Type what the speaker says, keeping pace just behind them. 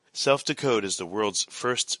Self-Decode is the world's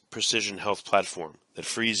first precision health platform that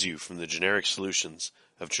frees you from the generic solutions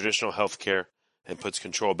of traditional healthcare and puts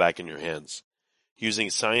control back in your hands.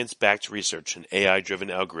 Using science-backed research and AI-driven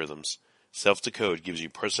algorithms, Self-Decode gives you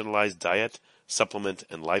personalized diet, supplement,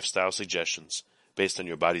 and lifestyle suggestions based on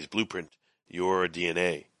your body's blueprint, your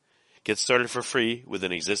DNA. Get started for free with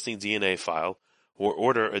an existing DNA file or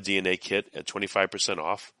order a DNA kit at 25%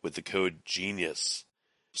 off with the code GENIUS.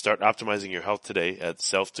 Start optimizing your health today at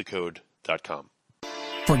selfdecode.com.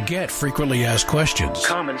 Forget frequently asked questions,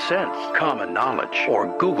 common sense, common knowledge,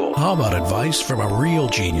 or Google. How about advice from a real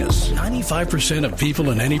genius? 95% of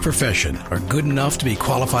people in any profession are good enough to be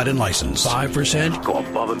qualified and licensed. 5% go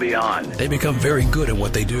above and beyond. They become very good at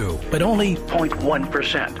what they do, but only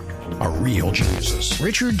 0.1% are real geniuses.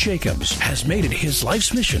 Richard Jacobs has made it his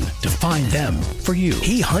life's mission to find them for you.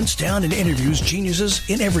 He hunts down and interviews geniuses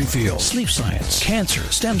in every field: sleep science, cancer,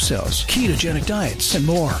 stem cells, ketogenic diets, and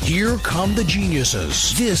more. Here come the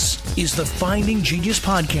geniuses. This is the Finding Genius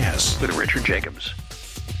Podcast with Richard Jacobs.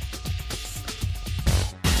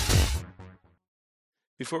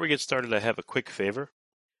 Before we get started, I have a quick favor.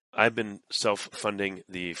 I've been self-funding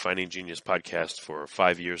the Finding Genius Podcast for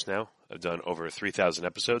 5 years now. I've done over 3,000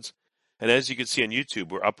 episodes. And as you can see on YouTube,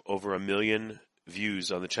 we're up over 1 million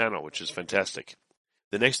views on the channel, which is fantastic.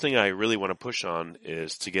 The next thing I really want to push on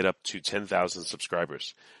is to get up to 10,000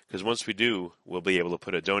 subscribers. Because once we do, we'll be able to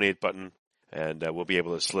put a donate button, and we'll be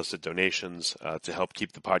able to solicit donations to help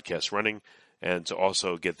keep the podcast running and to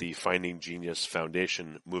also get the Finding Genius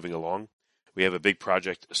Foundation moving along. We have a big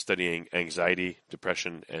project studying anxiety,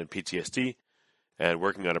 depression, and PTSD, and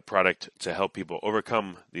working on a product to help people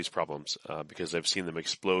overcome these problems because I've seen them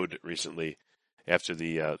explode recently after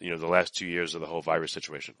the last 2 years of the whole virus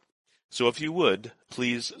situation. So if you would,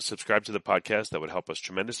 please subscribe to the podcast. That would help us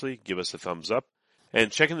tremendously. Give us a thumbs up.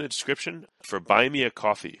 And check in the description for Buy Me a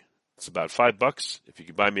Coffee. It's about $5. If you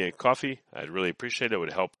could buy me a coffee, I'd really appreciate it. It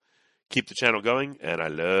would help keep the channel going, and I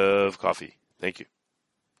love coffee. Thank you.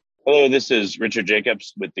 Hello, this is Richard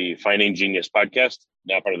Jacobs with the Finding Genius Podcast,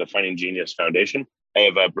 now part of the Finding Genius Foundation. I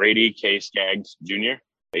have Brady K. Skaggs Jr.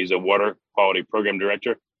 He's a water quality program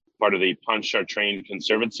director, part of the Pontchartrain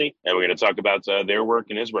Conservancy, and we're going to talk about their work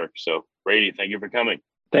and his work. So, Brady, thank you for coming.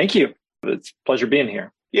 Thank you. It's a pleasure being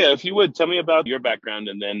here. Yeah, if you would, tell me about your background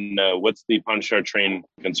and then what's the Pontchartrain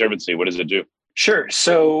Conservancy? What does it do? Sure.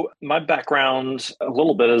 So my background a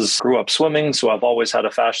little bit is grew up swimming, so I've always had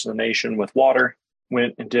a fascination with water.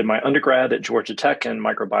 Went and did my undergrad at Georgia Tech in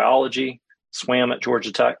microbiology, swam at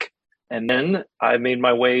Georgia Tech. And then I made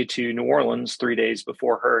my way to New Orleans 3 days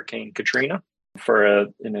before Hurricane Katrina for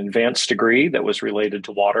an advanced degree that was related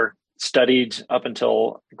to water. Studied up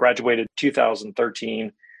until graduated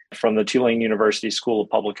 2013 from the Tulane University School of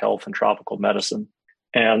Public Health and Tropical Medicine,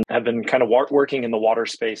 and have been kind of working in the water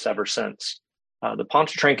space ever since. The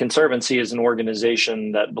Pontchartrain Conservancy is an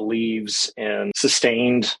organization that believes in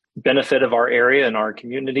sustained benefit of our area and our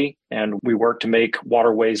community, and we work to make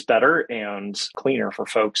waterways better and cleaner for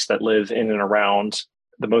folks that live in and around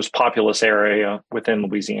the most populous area within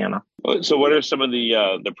Louisiana. So what are some of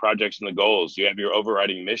the projects and the goals? You have your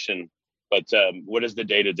overriding mission, but what does the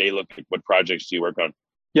day-to-day look like? What projects do you work on?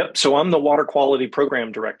 Yep. So I'm the Water Quality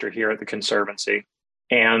Program Director here at the Conservancy,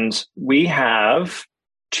 and we have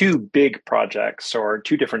two big projects or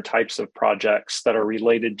two different types of projects that are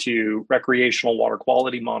related to recreational water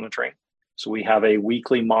quality monitoring. So we have a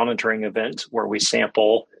weekly monitoring event where we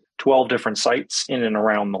sample 12 different sites in and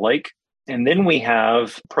around the lake. And then we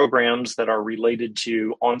have programs that are related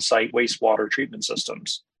to on-site wastewater treatment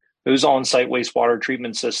systems. Those on-site wastewater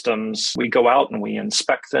treatment systems, we go out and we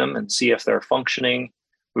inspect them and see if they're functioning.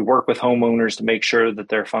 We work with homeowners to make sure that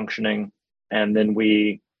they're functioning. And then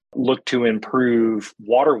we look to improve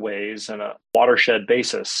waterways on a watershed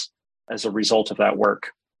basis as a result of that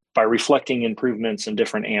work by reflecting improvements in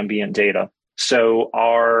different ambient data. So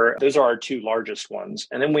those are our two largest ones.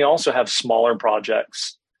 And then we also have smaller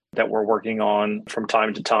projects that we're working on from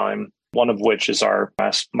time to time, one of which is our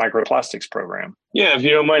Microplastics program. Yeah, if you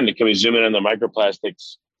don't mind, can we zoom in on the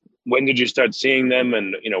microplastics? When did you start seeing them,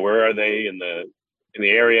 and where are they in the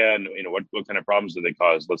area, and what kind of problems do they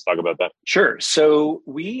cause? Let's talk about that. Sure. So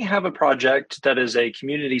we have a project that is a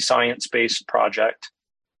community science-based project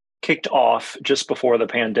kicked off just before the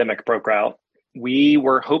pandemic broke out. We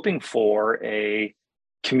were hoping for a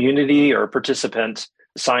community or participant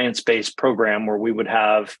science-based program where we would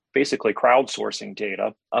have basically crowdsourcing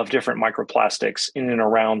data of different microplastics in and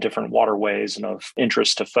around different waterways and of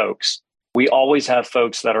interest to folks. We always have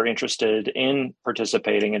folks that are interested in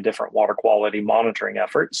participating in different water quality monitoring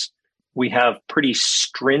efforts. We have pretty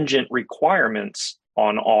stringent requirements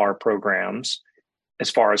on our programs as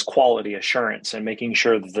far as quality assurance and making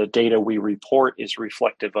sure that the data we report is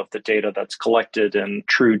reflective of the data that's collected and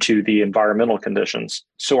true to the environmental conditions.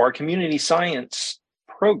 So our community science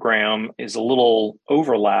program is a little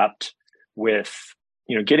overlapped with,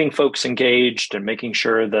 getting folks engaged and making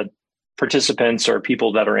sure that participants or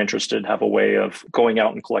people that are interested have a way of going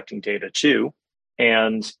out and collecting data too.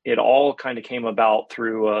 And it all kind of came about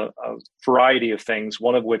through a variety of things,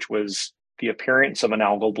 one of which was the appearance of an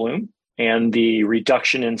algal bloom and the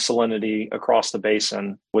reduction in salinity across the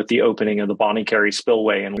basin with the opening of the Bonnie Carey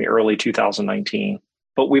spillway in the early 2019.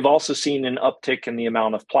 But we've also seen an uptick in the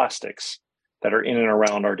amount of plastics that are in and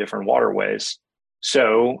around our different waterways.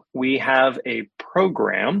 So we have a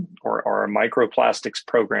program, or our microplastics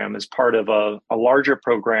program, as part of a larger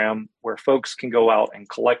program where folks can go out and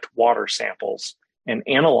collect water samples and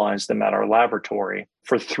analyze them at our laboratory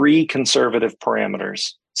for 3 conservative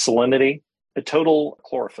parameters: salinity, the total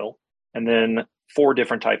chlorophyll, and then 4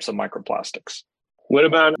 different types of microplastics. What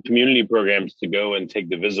about community programs to go and take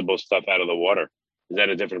the visible stuff out of the water? Is that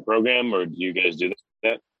a different program, or do you guys do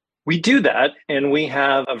that? We do that, and we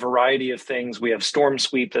have a variety of things. We have Storm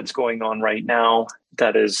Sweep that's going on right now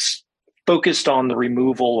that is focused on the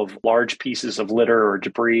removal of large pieces of litter or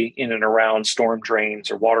debris in and around storm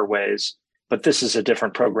drains or waterways. But this is a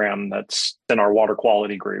different program that's in our water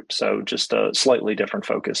quality group, so just a slightly different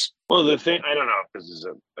focus. Well, the thing, I don't know if this is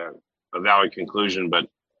a valid conclusion, but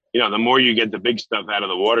the more you get the big stuff out of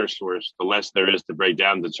the water source, the less there is to break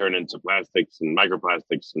down to turn into plastics and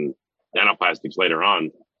microplastics and nanoplastics later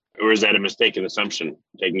on. Or is that a mistaken assumption?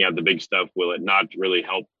 Taking out the big stuff, will it not really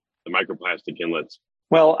help the microplastic inlets?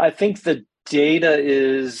 Well, I think the data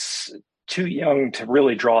is too young to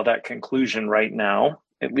really draw that conclusion right now,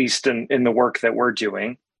 at least in the work that we're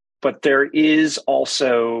doing. But there is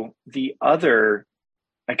also another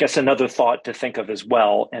thought to think of as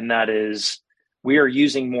well, and that is we are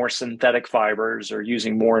using more synthetic fibers or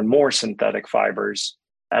using more and more synthetic fibers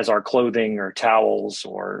as our clothing or towels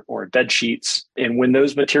or bed sheets. And when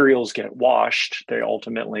those materials get washed, they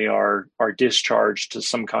ultimately are discharged to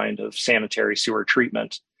some kind of sanitary sewer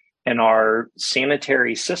treatment. And our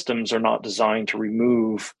sanitary systems are not designed to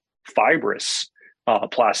remove fibrous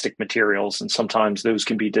plastic materials. And sometimes those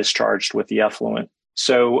can be discharged with the effluent.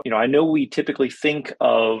 So, I know we typically think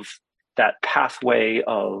of that pathway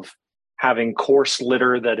of having coarse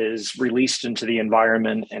litter that is released into the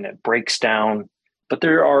environment and it breaks down. But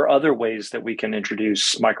there are other ways that we can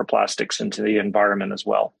introduce microplastics into the environment as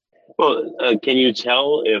well. Well, can you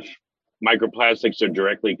tell if microplastics are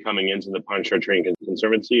directly coming into the Pontchartrain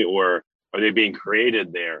Conservancy, or are they being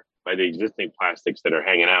created there by the existing plastics that are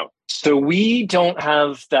hanging out? So we don't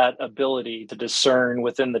have that ability to discern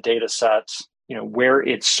within the data sets, where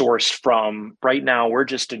it's sourced from. Right now, we're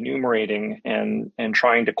just enumerating and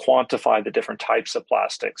trying to quantify the different types of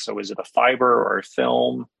plastics. So is it a fiber or a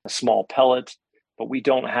film, a small pellet? But we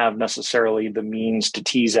don't have necessarily the means to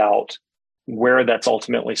tease out where that's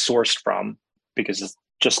ultimately sourced from, because it's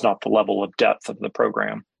just not the level of depth of the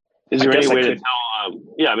program. Is there any way to tell?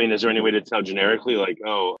 Is there any way to tell generically, like,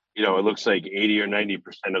 it looks like 80 or 90%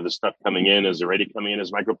 of the stuff coming in is already coming in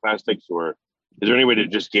as microplastics? Or is there any way to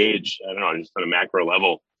just gauge, I don't know, just on a macro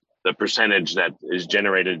level, the percentage that is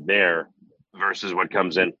generated there versus what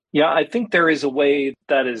comes in? Yeah, I think there is a way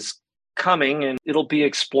that is coming, and it'll be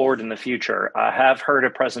explored in the future. I have heard a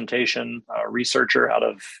presentation, a researcher out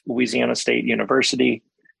of Louisiana State University,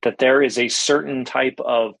 that there is a certain type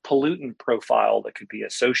of pollutant profile that could be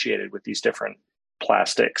associated with these different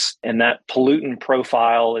plastics. And that pollutant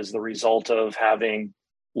profile is the result of having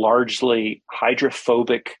largely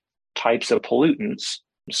hydrophobic types of pollutants.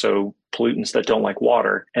 So pollutants that don't like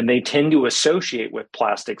water, and they tend to associate with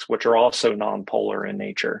plastics, which are also nonpolar in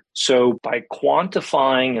nature. So by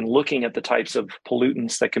quantifying and looking at the types of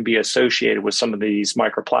pollutants that can be associated with some of these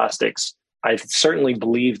microplastics, I certainly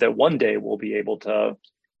believe that one day we'll be able to,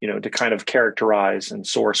 to kind of characterize and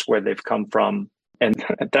source where they've come from. And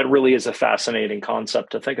that really is a fascinating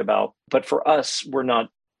concept to think about. But for us, we're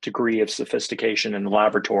not degree of sophistication in the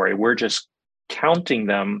laboratory. We're just counting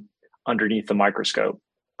them underneath the microscope.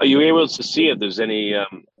 Are you able to see if there's any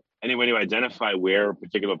way to identify where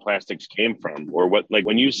particular plastics came from, or what, like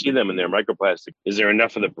when you see them in their microplastic, is there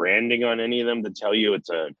enough of the branding on any of them to tell you it's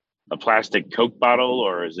a plastic Coke bottle,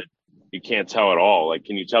 or is it, you can't tell at all? Like,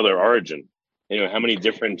 can you tell their origin? How many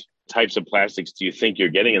different types of plastics do you think you're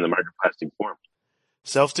getting in the microplastic form?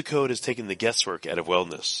 Self-Decode has taken the guesswork out of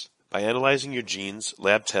wellness. By analyzing your genes,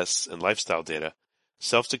 lab tests, and lifestyle data,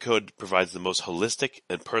 Self-Decode provides the most holistic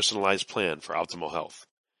and personalized plan for optimal health.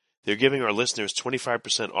 They're giving our listeners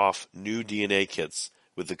 25% off new DNA kits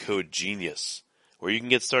with the code GENIUS, where you can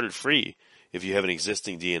get started free if you have an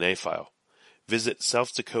existing DNA file. Visit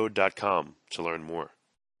selfdecode.com to learn more.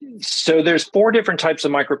 So there's 4 different types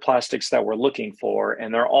of microplastics that we're looking for,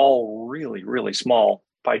 and they're all really, really small.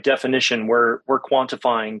 By definition, we're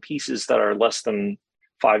quantifying pieces that are less than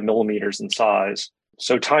 5 millimeters in size,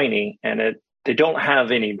 so tiny, and they don't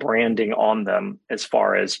have any branding on them as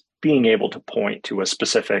far as being able to point to a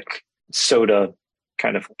specific soda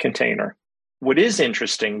kind of container. What is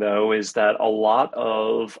interesting, though, is that a lot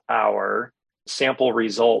of our sample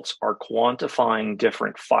results are quantifying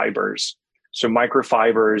different fibers. So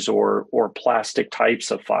microfibers or plastic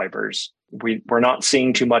types of fibers. We're not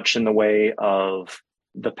seeing too much in the way of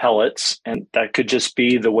the pellets, and that could just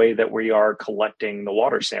be the way that we are collecting the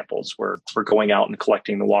water samples. We're going out and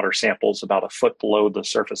collecting the water samples about a foot below the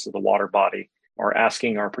surface of the water body, or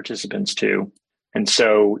asking our participants to. And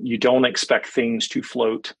so you don't expect things to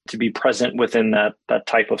float to be present within that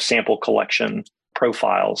type of sample collection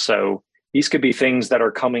profile. So these could be things that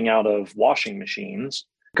are coming out of washing machines,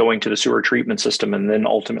 going to the sewer treatment system, and then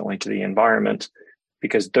ultimately to the environment,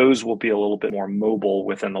 because those will be a little bit more mobile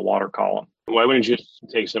within the water column. Why wouldn't you just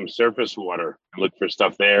take some surface water and look for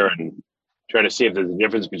stuff there and try to see if there's a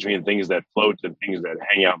difference between things that float and things that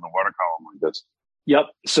hang out in the water column like this? Yep.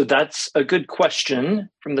 So that's a good question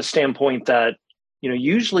from the standpoint that,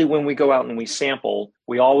 usually when we go out and we sample,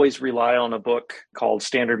 we always rely on a book called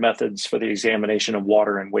Standard Methods for the Examination of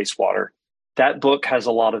Water and Wastewater. That book has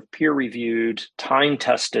a lot of peer-reviewed,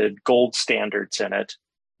 time-tested gold standards in it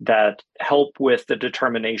that help with the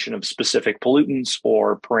determination of specific pollutants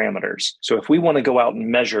or parameters. So if we want to go out and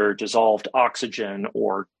measure dissolved oxygen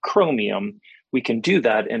or chromium, we can do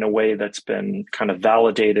that in a way that's been kind of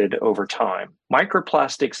validated over time.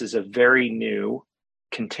 Microplastics is a very new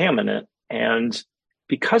contaminant, and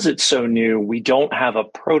because it's so new, we don't have a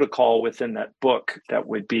protocol within that book that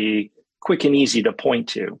would be quick and easy to point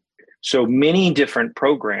to. So many different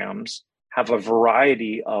programs have a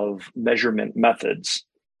variety of measurement methods.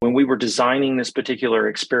 When we were designing this particular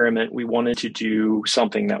experiment, we wanted to do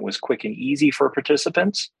something that was quick and easy for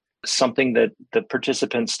participants, something that the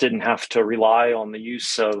participants didn't have to rely on the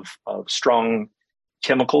use of strong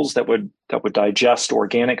chemicals that would digest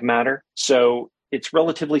organic matter. So it's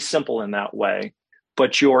relatively simple in that way,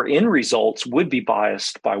 but your end results would be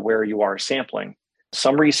biased by where you are sampling.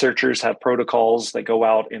 Some researchers have protocols that go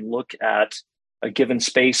out and look at a given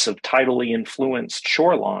space of tidally influenced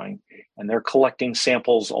shoreline, and they're collecting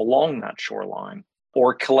samples along that shoreline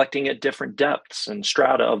or collecting at different depths and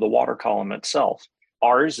strata of the water column itself.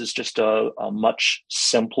 Ours is just a much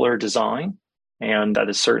simpler design, and that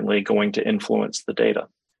is certainly going to influence the data.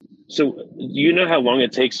 So do you know how long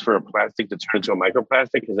it takes for a plastic to turn into a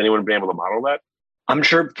microplastic? Has anyone been able to model that? I'm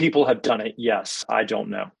sure people have done it. Yes, I don't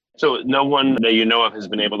know. So no one that you know of has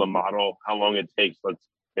been able to model how long it takes,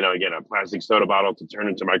 again, a plastic soda bottle to turn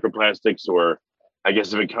into microplastics, or I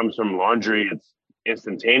guess if it comes from laundry, it's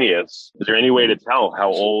instantaneous. Is there any way to tell how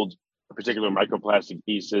old a particular microplastic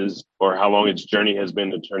piece is, or how long its journey has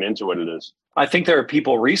been to turn into what it is? I think there are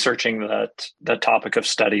people researching that topic of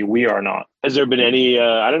study. We are not. Has there been any,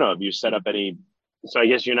 have you set up any, so I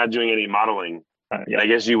guess you're not doing any modeling. Yeah. I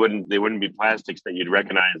guess they wouldn't be plastics that you'd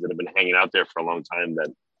recognize that have been hanging out there for a long time that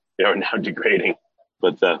they are now degrading.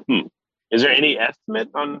 But is there any estimate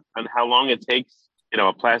on how long it takes,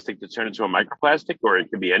 a plastic to turn into a microplastic, or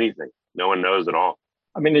it could be anything? No one knows at all.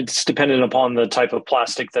 I mean, it's dependent upon the type of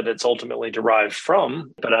plastic that it's ultimately derived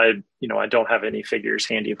from, but I don't have any figures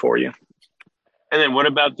handy for you. And then what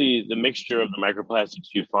about the mixture of the microplastics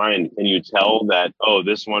you find? Can you tell that,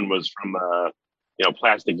 this one was from,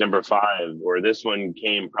 plastic number 5, or this one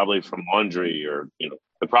came probably from laundry, or,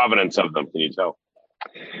 the provenance of them? Can you tell?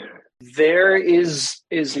 There is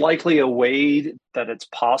likely a way that it's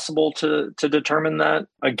possible to determine that.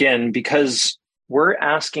 Again, because we're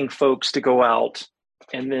asking folks to go out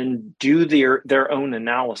and then do their own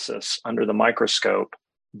analysis under the microscope.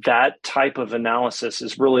 That type of analysis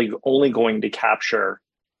is really only going to capture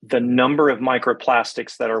the number of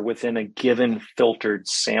microplastics that are within a given filtered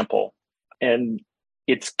sample. And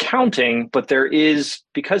it's counting, but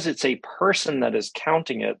because it's a person that is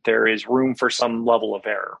counting it, there is room for some level of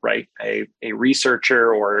error, right? A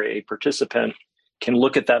researcher or a participant can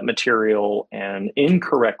look at that material and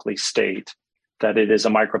incorrectly state that it is a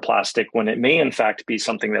microplastic when it may in fact be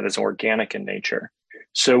something that is organic in nature.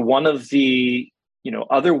 So one of the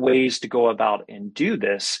other ways to go about and do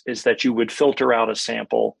this is that you would filter out a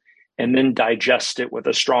sample and then digest it with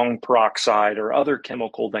a strong peroxide or other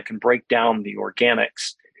chemical that can break down the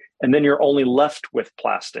organics. And then you're only left with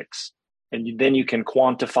plastics. And then you can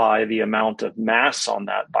quantify the amount of mass on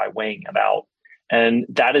that by weighing it out. And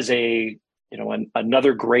that is a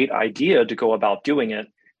another great idea to go about doing it,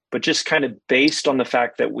 but just kind of based on the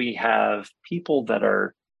fact that we have people that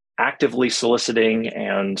are actively soliciting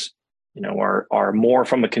and are more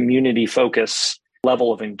from a community focus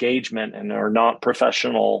level of engagement and are not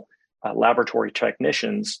professional laboratory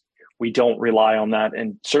technicians, we don't rely on that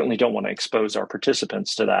and certainly don't want to expose our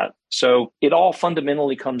participants to that. So it all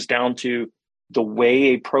fundamentally comes down to the way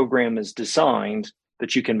a program is designed,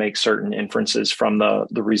 that you can make certain inferences from the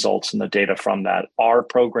results and the data from that. Our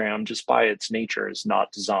program, just by its nature, is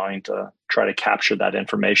not designed to try to capture that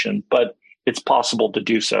information, but it's possible to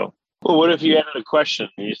do so. Well, what if you added a question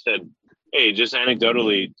and you said, hey, just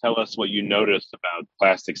anecdotally, tell us what you noticed about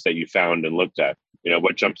plastics that you found and looked at?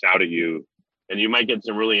 What jumps out at you? And you might get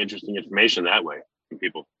some really interesting information that way from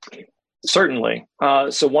people. Certainly.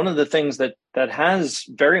 So one of the things that has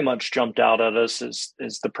very much jumped out at us is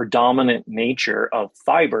the predominant nature of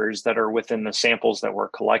fibers that are within the samples that we're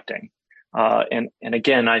collecting. And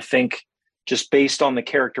again, I think just based on the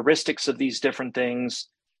characteristics of these different things,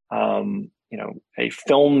 a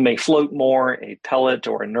film may float more, a pellet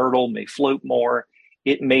or a nurdle may float more.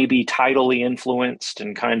 It may be tidally influenced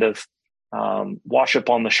and kind of wash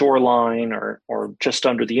up on the shoreline or just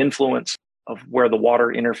under the influence of where the water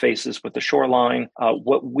interfaces with the shoreline.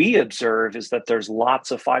 What we observe is that there's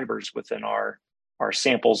lots of fibers within our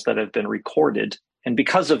samples that have been recorded. And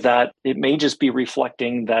because of that, it may just be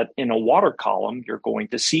reflecting that in a water column, you're going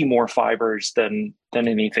to see more fibers than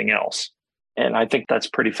anything else. And I think that's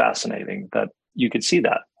pretty fascinating that you could see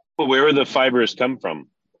that. Well, where would the fibers come from?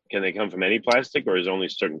 Can they come from any plastic, or is it only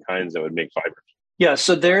certain kinds that would make fibers? Yeah,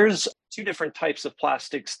 so there's two different types of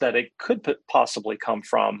plastics that it could possibly come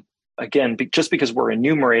from. Again, just because we're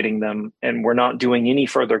enumerating them and we're not doing any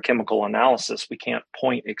further chemical analysis, we can't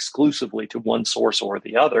point exclusively to one source or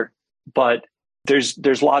the other. But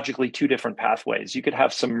there's logically two different pathways. You could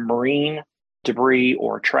have some marine debris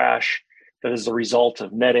or trash that is the result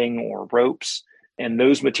of netting or ropes, and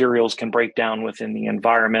those materials can break down within the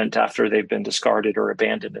environment after they've been discarded or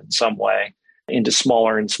abandoned in some way into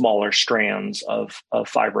smaller and smaller strands of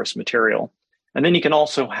fibrous material. And then you can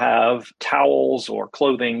also have towels or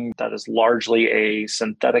clothing that is largely a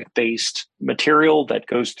synthetic-based material that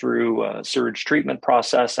goes through a sewage treatment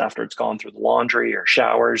process after it's gone through the laundry or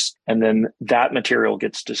showers. And then that material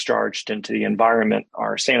gets discharged into the environment.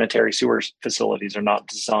 Our sanitary sewer facilities are not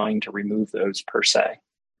designed to remove those per se.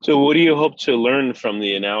 So what do you hope to learn from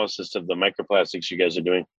the analysis of the microplastics you guys are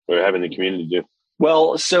doing or having the community do?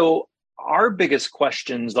 Well, so our biggest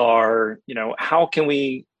questions are, how can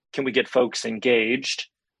we get folks engaged?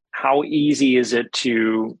 How easy is it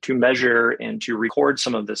to measure and to record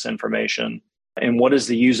some of this information? And what is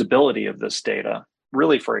the usability of this data,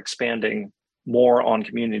 really for expanding more on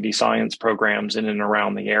community science programs in and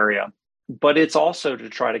around the area? But it's also to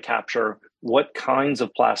try to capture what kinds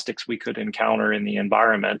of plastics we could encounter in the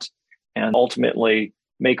environment and ultimately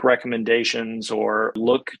make recommendations or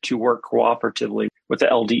look to work cooperatively with the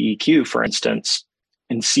LDEQ, for instance,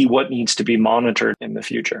 and see what needs to be monitored in the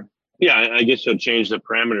future. Yeah, I guess you'll change the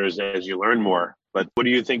parameters as you learn more. But what do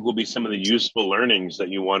you think will be some of the useful learnings that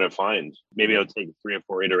you want to find? Maybe it'll take 3 or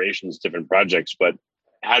 4 iterations, different projects, but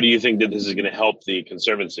how do you think that this is going to help the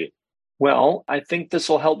Conservancy? Well, I think this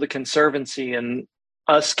will help the Conservancy in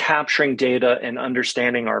us capturing data and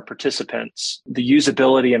understanding our participants, the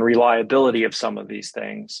usability and reliability of some of these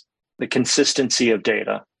things, the consistency of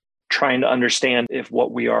data, trying to understand if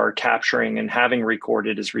what we are capturing and having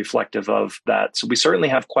recorded is reflective of that. So we certainly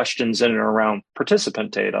have questions in and around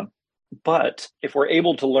participant data. But if we're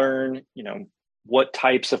able to learn, what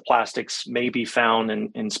types of plastics may be found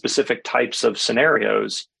in specific types of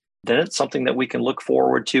scenarios, then it's something that we can look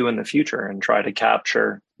forward to in the future and try to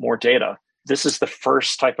capture more data. This is the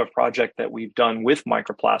first type of project that we've done with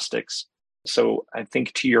microplastics. So I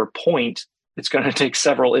think to your point, it's going to take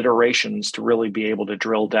several iterations to really be able to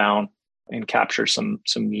drill down and capture some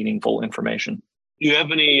meaningful information. Do you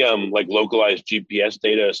have any localized GPS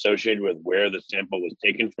data associated with where the sample was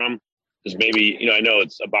taken from? Because maybe, I know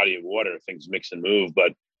it's a body of water, things mix and move,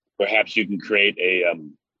 but perhaps you can create a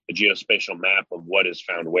geospatial map of what is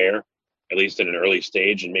found where, at least in an early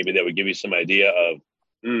stage, and maybe that would give you some idea of,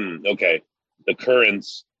 okay, the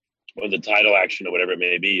currents or the tidal action or whatever it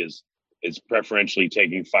may be is preferentially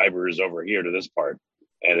taking fibers over here to this part,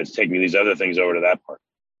 and it's taking these other things over to that part.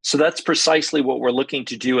 So that's precisely what we're looking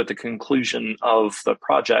to do at the conclusion of the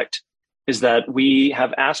project, is that we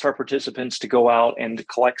have asked our participants to go out and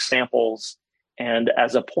collect samples. And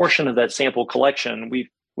as a portion of that sample collection,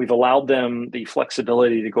 we've allowed them the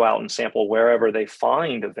flexibility to go out and sample wherever they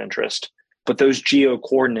find of interest. But those geo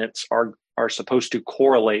coordinates are supposed to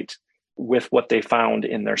correlate with what they found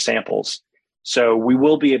in their samples. So we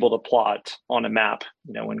will be able to plot on a map,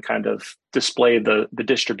 and kind of display the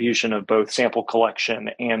distribution of both sample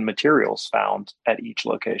collection and materials found at each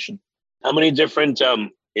location. How many different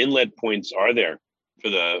inlet points are there for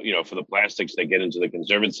the plastics that get into the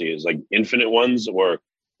conservancy? Is like infinite ones, or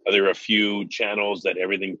are there a few channels that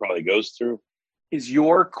everything probably goes through? Is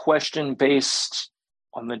your question based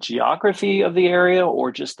on the geography of the area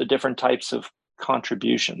or just the different types of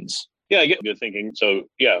contributions? Yeah, I get good thinking. So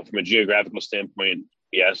yeah, from a geographical standpoint,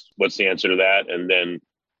 yes, what's the answer to that? And then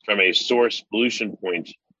from a source pollution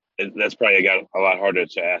point, that's probably got a lot harder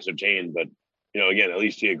to ascertain. But, again, at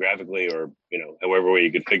least geographically or, however way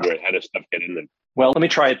you could figure it, how does stuff get in there? Well, let me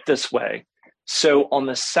try it this way. So on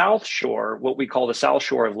the South Shore, what we call the South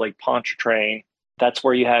Shore of Lake Pontchartrain, that's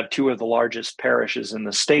where you have two of the largest parishes in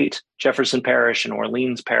the state, Jefferson Parish and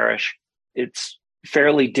Orleans Parish. It's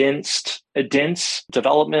fairly dense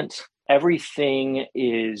development. Everything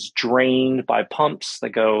is drained by pumps that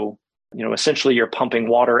go, essentially you're pumping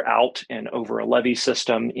water out and over a levee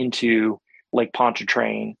system into Lake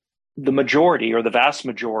Pontchartrain. The majority or the vast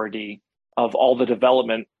majority of all the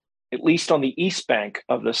development, at least on the east bank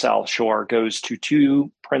of the South Shore, goes to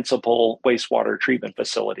two principal wastewater treatment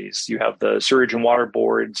facilities. You have the Sewage and Water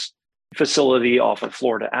Board's facility off of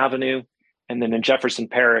Florida Avenue. And then in Jefferson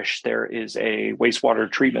Parish, there is a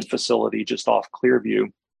wastewater treatment facility just off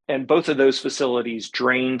Clearview. And both of those facilities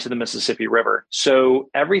drain to the Mississippi River. So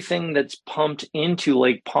everything that's pumped into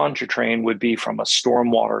Lake Pontchartrain would be from a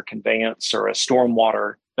stormwater conveyance or a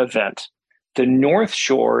stormwater event. The North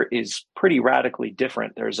Shore is pretty radically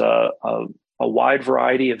different. There's a wide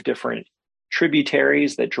variety of different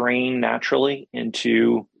tributaries that drain naturally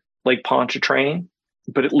into Lake Pontchartrain.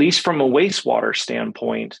 But at least from a wastewater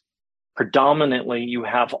standpoint, predominantly you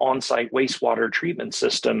have on-site wastewater treatment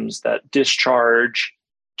systems that discharge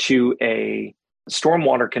to a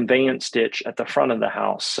stormwater conveyance ditch at the front of the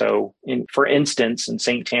house. So for instance, in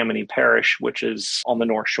St. Tammany Parish, which is on the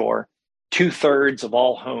North Shore, 2/3 of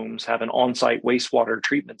all homes have an on-site wastewater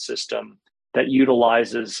treatment system that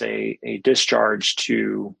utilizes a discharge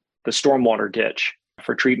to the stormwater ditch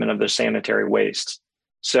for treatment of the sanitary waste.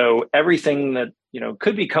 So everything that,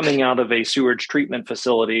 could be coming out of a sewage treatment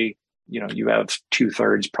facility, you have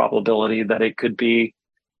 2/3 probability that it could be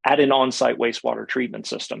at an on-site wastewater treatment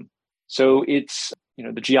system. So it's,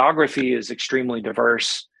 the geography is extremely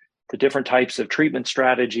diverse. The different types of treatment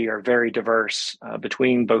strategy are very diverse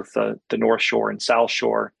between both the North Shore and South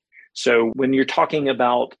Shore. So when you're talking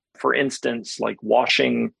about, for instance, like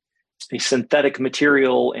washing a synthetic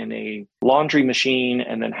material in a laundry machine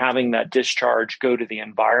and then having that discharge go to the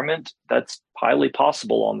environment, that's highly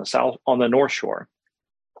possible on the North Shore.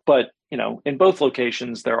 But, in both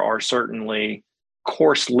locations, there are certainly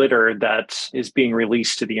coarse litter that is being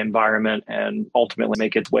released to the environment and ultimately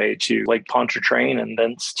make its way to Lake Pontchartrain and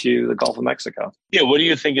thence to the Gulf of Mexico. Yeah, what do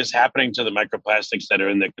you think is happening to the microplastics that are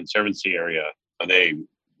in the conservancy area? Are they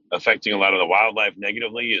affecting a lot of the wildlife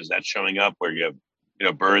negatively? Is that showing up where you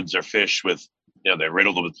have, birds or fish with, they're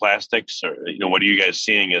riddled with plastics? Or, what are you guys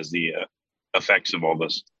seeing as the effects of all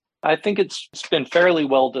this? I think it's been fairly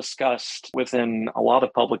well discussed within a lot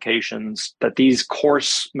of publications that these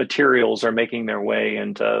coarse materials are making their way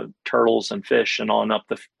into turtles and fish and on up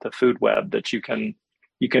the food web, that you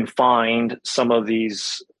can find some of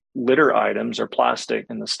these litter items or plastic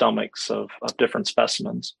in the stomachs of different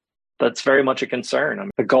specimens. That's very much a concern. I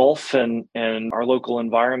mean, the Gulf and our local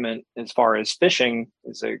environment, as far as fishing,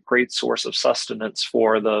 is a great source of sustenance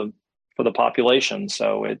for the population.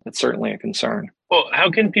 So it's certainly a concern. Well,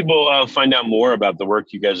 how can people find out more about the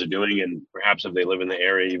work you guys are doing, and perhaps if they live in the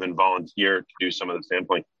area, even volunteer to do some of the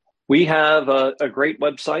sampling? We have a great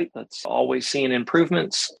website that's always seeing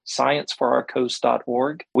improvements,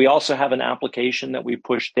 sciencefourOurCoast.org. We also have an application that we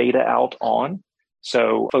push data out on.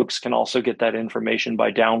 So folks can also get that information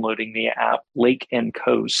by downloading the app Lake and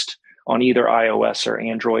Coast on either iOS or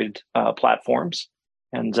Android platforms.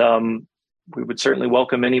 And we would certainly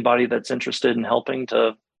welcome anybody that's interested in helping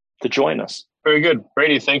to join us. Very good.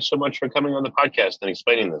 Brady, thanks so much for coming on the podcast and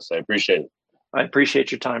explaining this. I appreciate it. I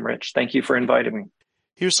appreciate your time, Rich. Thank you for inviting me.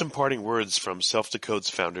 Here's some parting words from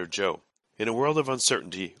Self-Decode's founder, Joe. In a world of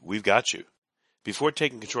uncertainty, we've got you. Before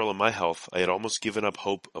taking control of my health, I had almost given up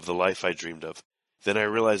hope of the life I dreamed of. Then I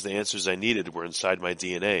realized the answers I needed were inside my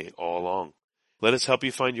DNA all along. Let us help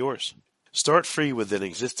you find yours. Start free with an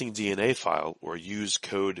existing DNA file or use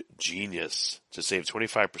code GENIUS to save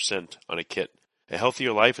 25% on a kit. A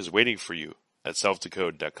healthier life is waiting for you at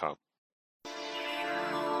selfdecode.com.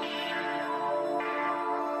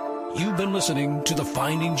 You've been listening to the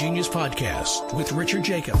Finding Genius podcast with Richard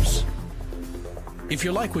Jacobs. If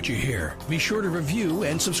you like what you hear, be sure to review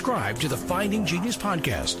and subscribe to the Finding Genius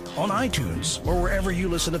podcast on iTunes or wherever you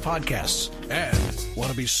listen to podcasts. And want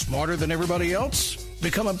to be smarter than everybody else?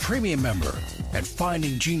 Become a premium member at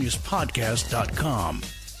findinggeniuspodcast.com.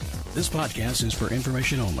 This podcast is for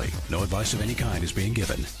information only. No advice of any kind is being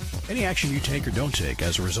given. Any action you take or don't take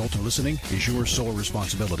as a result of listening is your sole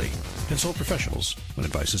responsibility. Consult professionals when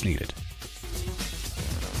advice is needed.